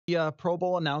Pro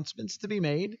Bowl announcements to be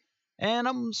made, and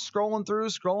I'm scrolling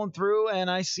through, and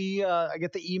I see I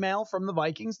get the email from the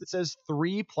Vikings that says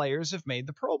 3 players have made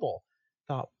the Pro Bowl.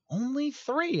 Thought, only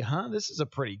 3, huh? This is a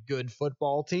pretty good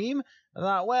football team. I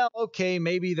thought, well, okay,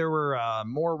 maybe there were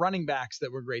more running backs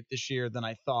that were great this year than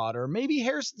I thought, or maybe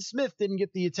Harrison Smith didn't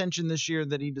get the attention this year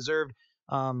that he deserved.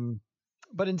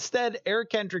 But instead, Eric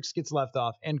Kendricks gets left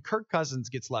off, and Kirk Cousins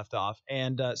gets left off,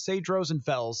 and Sage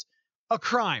Rosenfels. A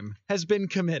crime has been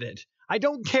committed. I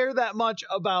don't care that much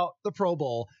about the Pro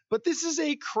Bowl, but this is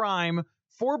a crime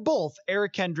for both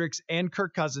Eric Kendricks and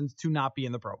Kirk Cousins to not be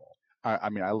in the Pro Bowl. I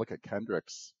mean, I look at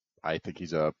Kendricks. I think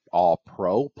he's a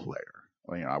all-pro player,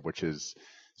 which is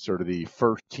sort of the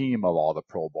first team of all the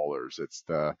Pro Bowlers. It's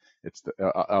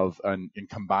in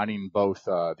combining both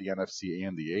the NFC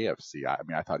and the AFC. I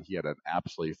mean, I thought he had an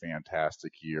absolutely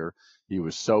fantastic year. He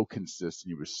was so consistent.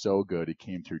 He was so good. He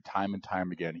came through time and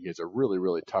time again. He has a really,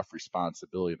 really tough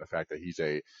responsibility in the fact that he's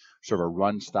a sort of a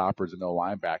run stopper as a no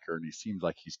linebacker, and he seems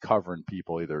like he's covering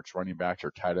people, either it's running backs or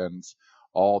tight ends,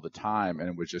 all the time, and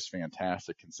it was just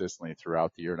fantastic consistently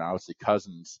throughout the year. And obviously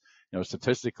Cousins,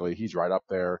 statistically, he's right up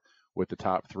there with the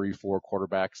top 3-4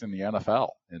 quarterbacks in the NFL.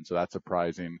 And so that's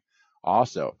surprising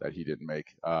also that he didn't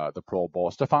make the Pro Bowl.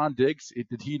 Stephon Diggs,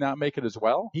 did he not make it as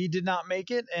well? He did not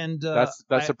make it, and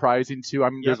that's surprising too. I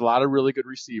mean, There's a lot of really good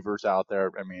receivers out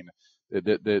there. I mean,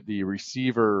 the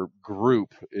receiver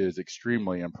group is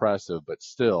extremely impressive, but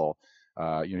still,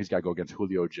 he's got to go against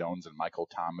Julio Jones and Michael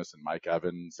Thomas and Mike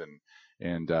Evans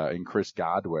and Chris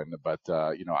Godwin. But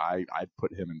I'd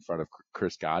put him in front of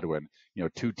Chris Godwin.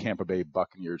 2 Tampa Bay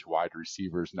Buccaneers wide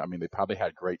receivers. I mean, they probably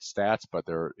had great stats, but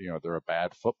they're a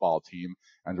bad football team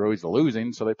and they're always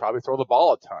losing, so they probably throw the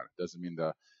ball a ton. Doesn't mean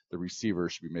the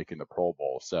receivers should be making the Pro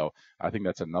Bowl. So I think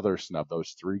that's another snub.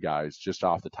 Those 3 guys, just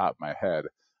off the top of my head,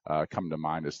 come to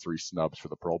mind as 3 snubs for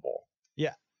the Pro Bowl.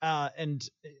 Yeah. And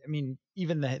I mean,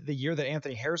 even the year that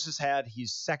Anthony Harris has had,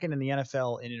 he's second in the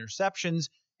NFL in interceptions.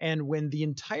 And when the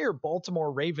entire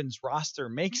Baltimore Ravens roster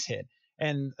makes it,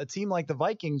 and a team like the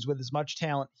Vikings with as much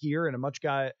talent here and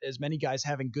as many guys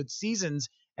having good seasons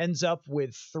ends up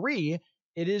with 3,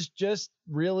 it is just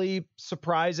really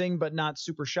surprising, but not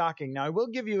super shocking. Now, I will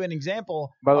give you an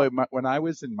example. By the way, when I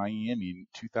was in Miami in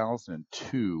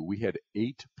 2002, we had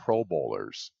 8 Pro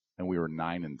Bowlers. And we were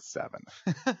 9-7.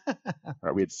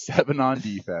 Right, we had 7 on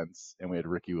defense, and we had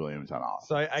Ricky Williams on offense.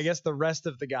 So I guess the rest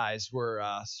of the guys were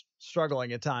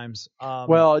struggling at times.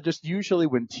 Well, just usually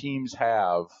when teams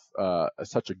have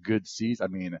such a good season, I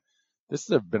mean, this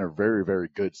has been a very, very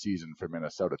good season for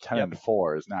Minnesota.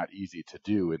 10-4 is not easy to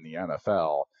do in the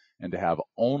NFL, and to have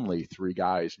only 3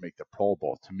 guys make the Pro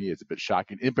Bowl to me is a bit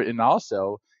shocking. And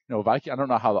also, Viking. I don't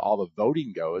know how all the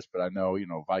voting goes, but I know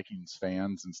Vikings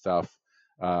fans and stuff.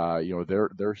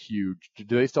 They're huge.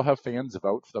 Do they still have fans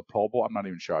vote for the Pro Bowl? I'm not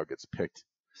even sure how it gets picked.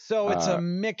 So it's a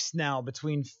mix now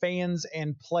between fans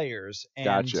and players. And,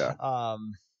 gotcha.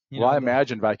 I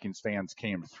imagine Vikings fans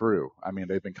came through. I mean,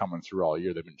 they've been coming through all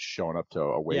year. They've been showing up to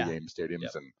away game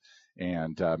stadiums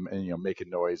and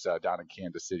making noise down in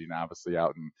Kansas City and obviously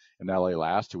out in LA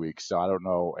last week. So I don't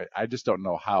know. I just don't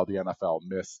know how the NFL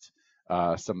missed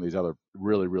some of these other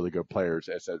really, really good players.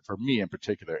 As I said, for me in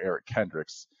particular, Eric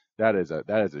Kendricks. That is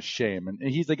a shame, and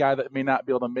he's the guy that may not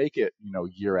be able to make it,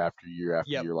 year after year after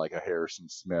year, like a Harrison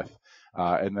Smith.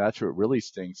 And that's what really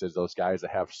stinks is those guys that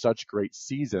have such great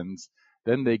seasons,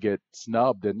 then they get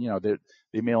snubbed, and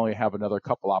they may only have another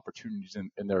couple opportunities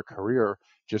in their career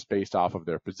just based off of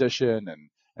their position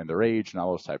and their age and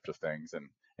all those types of things.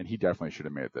 And he definitely should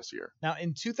have made it this year. Now,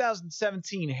 in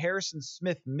 2017, Harrison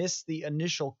Smith missed the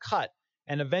initial cut.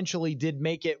 And eventually did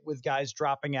make it with guys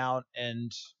dropping out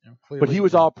and clearly. But he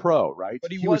was all pro, right?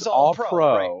 But he was all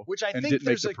pro, right? Which I think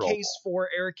there's a case Bowl. for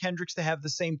Eric Kendricks to have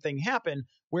the same thing happen,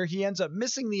 where he ends up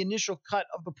missing the initial cut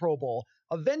of the Pro Bowl,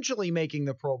 eventually making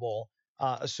the Pro Bowl,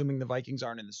 assuming the Vikings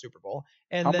aren't in the Super Bowl,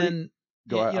 and then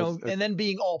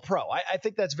being all pro. I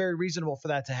think that's very reasonable for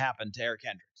that to happen to Eric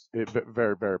Kendricks.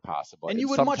 Very, very possible. And you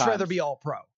would much rather be all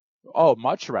pro. Oh,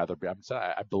 much rather be.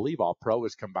 I believe All Pro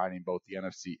is combining both the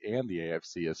NFC and the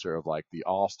AFC as sort of like the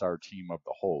all-star team of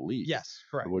the whole league. Yes,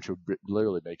 correct. Which would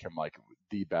literally make him like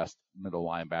the best middle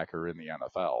linebacker in the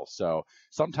NFL. So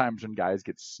sometimes when guys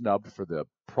get snubbed for the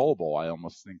Pro Bowl, I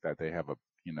almost think that they have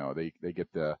they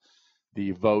get the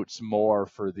votes more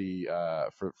for the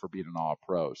for being an All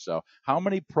Pro. So how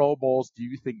many Pro Bowls do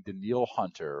you think Danielle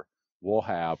Hunter will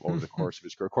have over the course of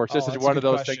his career? Of course, this is one of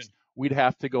those things we'd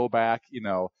have to go back,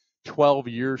 12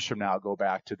 years from now, go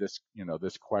back to this,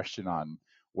 this question on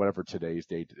whatever today's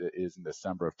date is in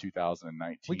December of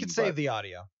 2019. We could save the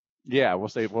audio. Yeah, we'll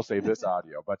save this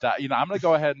audio, but I'm going to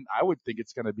go ahead and I would think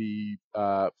it's going to be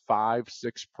 5,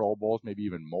 6 Pro Bowls, maybe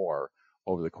even more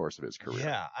over the course of his career.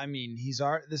 Yeah, I mean,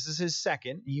 this is his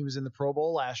second. He was in the Pro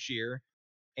Bowl last year,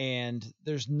 and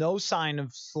there's no sign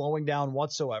of slowing down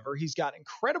whatsoever. He's got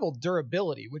incredible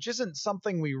durability, which isn't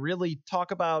something we really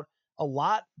talk about a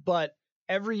lot, but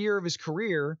every year of his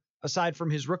career, aside from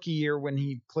his rookie year when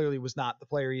he clearly was not the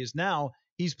player he is now,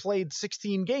 he's played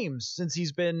 16 games since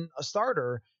he's been a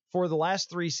starter for the last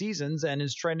 3 seasons and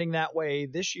is trending that way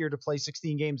this year to play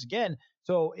 16 games again.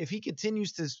 So if he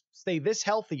continues to stay this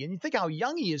healthy, and you think how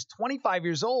young he is, 25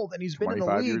 years old, and he's been in the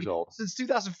league since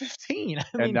 2015.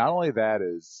 And not only that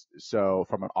is, so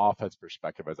from an offense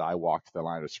perspective, as I walked the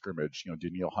line of scrimmage,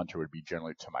 Danielle Hunter would be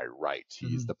generally to my right.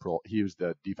 He's he was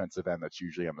the defensive end that's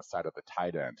usually on the side of the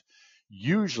tight end.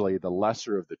 Usually the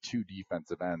lesser of the two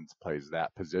defensive ends plays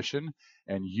that position,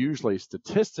 and usually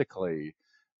statistically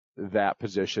that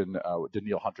position,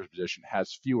 Danielle Hunter's position,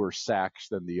 has fewer sacks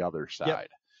than the other side.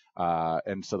 Yep.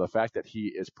 And so the fact that he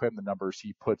is putting the numbers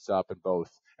he puts up in both,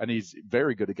 and he's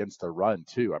very good against the run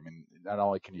too. I mean, not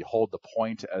only can he hold the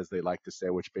point, as they like to say,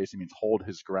 which basically means hold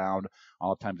his ground.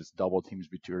 All the times it's double teams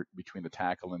between the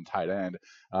tackle and tight end,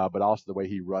 but also the way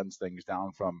he runs things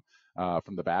down from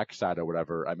the backside or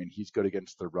whatever. I mean, he's good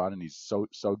against the run, and he's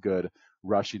so good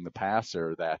rushing the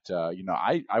passer that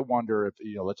I wonder if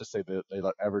let's just say that they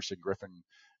let Everson Griffin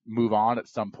move on at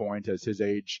some point as his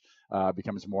age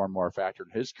becomes more and more a factor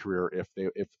in his career.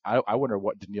 I wonder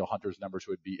what Danielle Hunter's numbers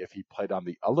would be if he played on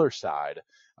the other side,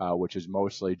 which is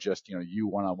mostly just you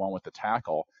one-on-one with the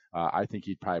tackle. I think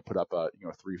he'd probably put up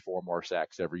 3-4 more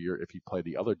sacks every year if he played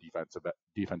the other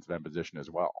defensive end position as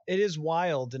well. It is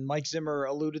wild, and Mike Zimmer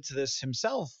alluded to this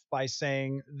himself by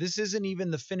saying this isn't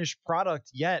even the finished product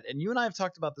yet. And you and I have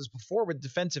talked about this before with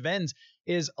defensive ends,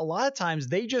 is a lot of times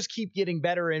they just keep getting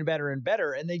better and better and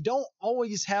better, and they don't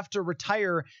always have to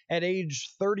retire at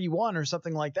age 31 or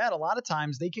something like that. A lot of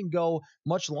times they can go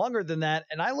much longer than that.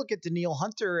 And I look at Danielle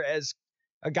Hunter as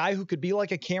a guy who could be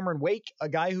like a Cameron Wake, a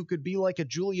guy who could be like a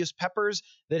Julius Peppers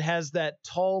that has that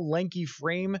tall, lanky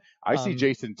frame. I see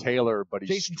Jason Taylor, but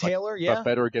but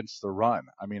better against the run.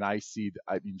 I mean,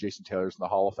 Jason Taylor's in the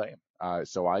Hall of Fame.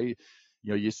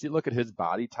 Look at his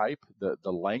body type,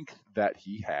 the length that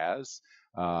he has,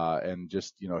 and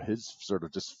just his sort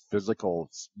of just physical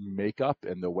makeup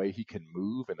and the way he can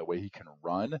move and the way he can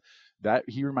run. That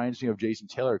he reminds me of Jason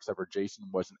Taylor, except for Jason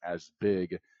wasn't as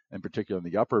big, in particular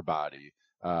in the upper body,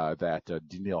 that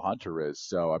Danielle Hunter is.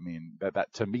 So I mean,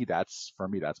 that to me, that's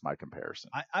my comparison.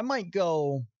 I might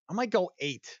go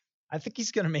 8. I think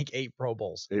he's going to make 8 Pro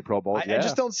Bowls. 8 Pro Bowls. I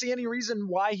just don't see any reason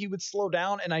why he would slow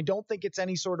down, and I don't think it's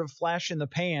any sort of flash in the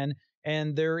pan.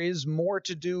 And there is more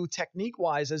to do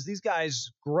technique-wise. As these guys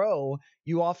grow,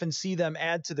 you often see them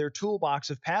add to their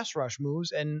toolbox of pass rush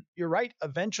moves. And you're right,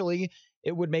 eventually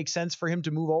it would make sense for him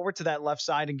to move over to that left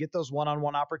side and get those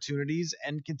one-on-one opportunities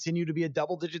and continue to be a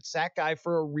double-digit sack guy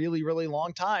for a really, really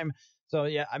long time. So,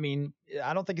 yeah, I mean,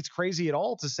 I don't think it's crazy at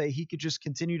all to say he could just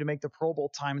continue to make the Pro Bowl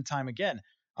time and time again.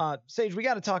 Sage, we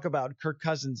got to talk about Kirk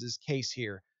Cousins' case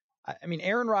here. I mean,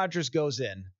 Aaron Rodgers goes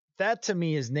in. That to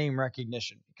me is name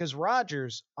recognition, because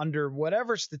Rodgers, under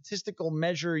whatever statistical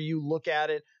measure you look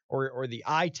at it, or the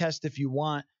eye test if you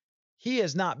want, he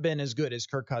has not been as good as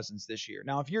Kirk Cousins this year.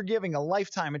 Now, if you're giving a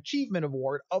lifetime achievement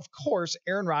award, of course,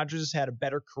 Aaron Rodgers has had a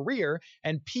better career,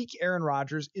 and peak Aaron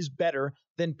Rodgers is better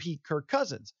than peak Kirk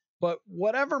Cousins. But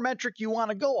whatever metric you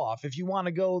want to go off, if you want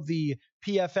to go the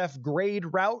PFF grade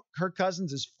route, Kirk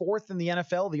Cousins is 4th in the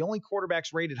NFL. The only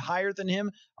quarterbacks rated higher than him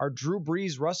are Drew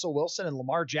Brees, Russell Wilson, and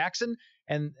Lamar Jackson.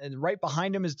 And right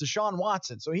behind him is Deshaun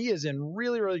Watson. So he is in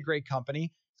really, really great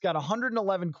company. He's got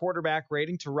 111 quarterback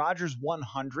rating to Rodgers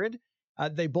 100.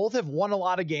 They both have won a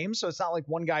lot of games, so it's not like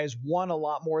one guy has won a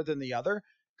lot more than the other.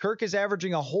 Kirk is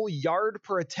averaging a whole yard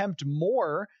per attempt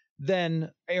more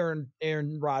than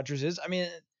Aaron Rodgers is. I mean,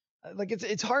 like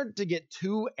it's hard to get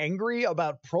too angry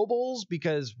about Pro Bowls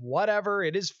because whatever,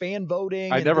 it is fan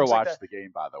voting. I never watched the game,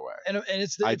 by the way. And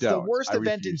it's the worst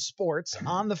event in sports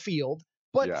on the field.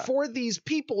 But for these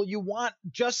people, you want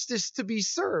justice to be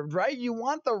served, right? You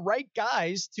want the right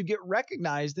guys to get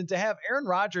recognized, and to have Aaron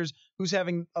Rodgers, who's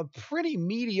having a pretty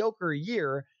mediocre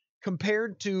year,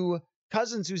 compared to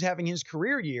Cousins, who's having his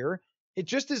career year, it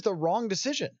just is the wrong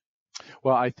decision.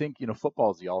 Well, I think,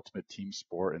 football is the ultimate team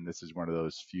sport, and this is one of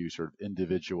those few sort of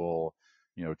individual,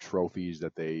 trophies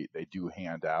that they do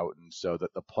hand out. And so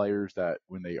that the players that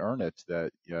when they earn it,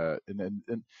 that,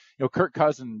 Kirk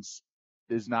Cousins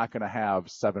is not going to have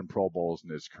 7 Pro Bowls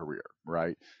in his career,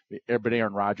 right? But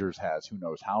Aaron Rodgers has who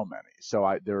knows how many.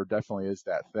 So there definitely is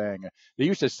that thing. They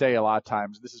used to say a lot of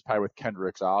times, this is probably with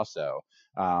Kendricks also,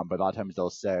 but a lot of times they'll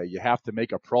say you have to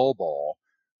make a Pro Bowl.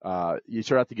 You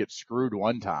sort of have to get screwed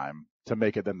one time to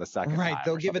make it then the second time. Right,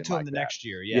 they'll give it to him the next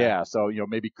year. Yeah. So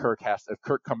maybe if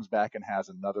Kirk comes back and has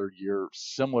another year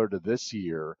similar to this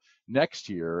year next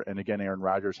year, and again Aaron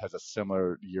Rodgers has a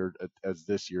similar year as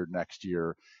this year next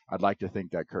year, I'd like to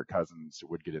think that Kirk Cousins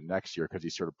would get in next year because he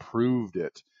sort of proved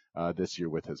it this year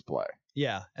with his play.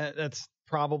 Yeah, that's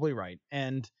probably right.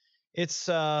 And it's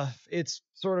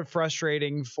sort of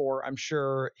frustrating for, I'm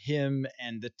sure, him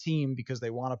and the team because they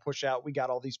want to push out. We got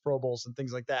all these Pro Bowls and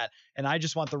things like that. And I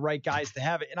just want the right guys to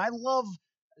have it. And I love,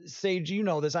 Sage, you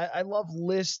know this, I love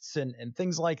lists and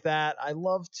things like that. I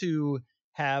love to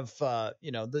have, the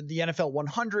NFL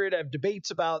 100, have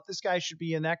debates about this guy should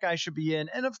be in, that guy should be in.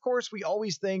 And of course, we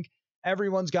always think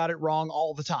everyone's got it wrong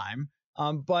all the time.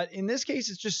 But in this case,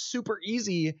 it's just super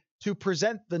easy to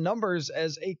present the numbers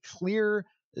as a clear,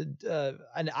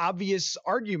 an obvious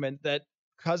argument that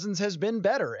Cousins has been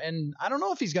better. And I don't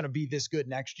know if he's going to be this good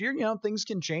next year. Things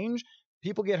can change.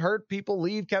 People get hurt. People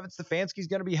leave. Kevin Stefanski's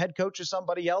going to be head coach of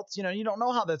somebody else. You don't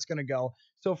know how that's going to go.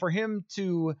 So for him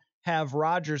to have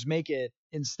Rodgers make it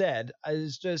instead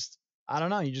is just, I don't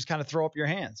know. You just kind of throw up your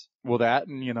hands. Well, that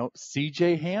and,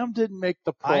 C.J. Ham didn't make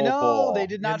the Pro Bowl. I know. Bowl. They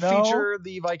did not feature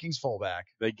the Vikings fullback.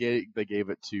 They gave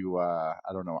it to, I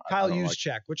don't know. Kyle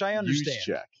Juszczyk, which I understand.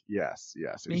 Juszczyk, yes.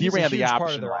 I mean, he ran the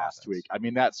option last offense. week. I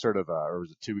mean, that's sort of, or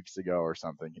was it 2 weeks ago or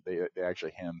something? They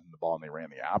actually handed him the ball and they ran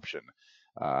the option,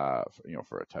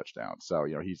 for a touchdown. So,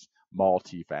 he's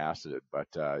multifaceted, but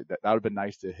that would have been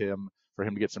nice for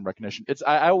him to get some recognition.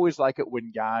 I always like it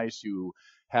when guys who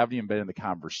haven't even been in the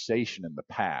conversation in the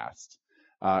past,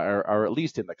 or at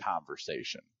least in the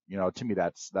conversation. To me,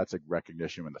 that's a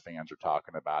recognition when the fans are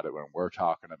talking about it, when we're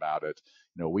talking about it.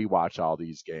 We watch all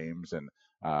these games, and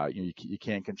you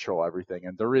can't control everything,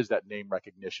 and there is that name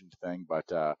recognition thing.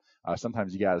 But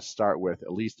sometimes you got to start with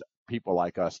at least people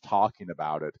like us talking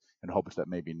about it, in hopes that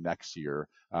maybe next year,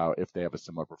 if they have a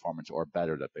similar performance or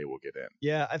better, that they will get in.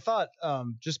 Yeah, I thought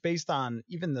just based on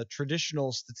even the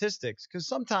traditional statistics, because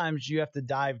sometimes you have to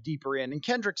dive deeper in, and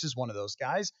Kendricks is one of those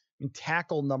guys. I mean,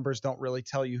 tackle numbers don't really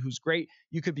tell you who's great.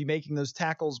 You could be making those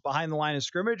tackles behind the line of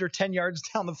scrimmage or 10 yards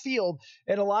down the field.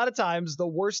 And a lot of times the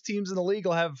worst teams in the league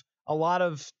will have a lot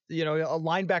of, a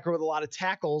linebacker with a lot of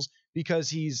tackles because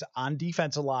he's on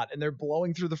defense a lot and they're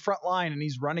blowing through the front line and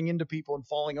he's running into people and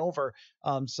falling over.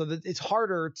 So that it's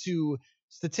harder to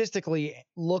statistically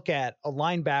look at a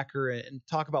linebacker and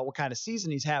talk about what kind of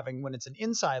season he's having when it's an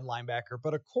inside linebacker.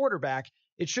 But a quarterback,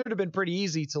 it should have been pretty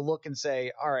easy to look and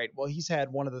say, all right, well, he's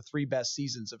had one of the 3 best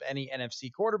seasons of any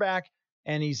NFC quarterback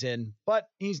and he's in, but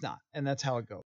he's not. And that's how it goes.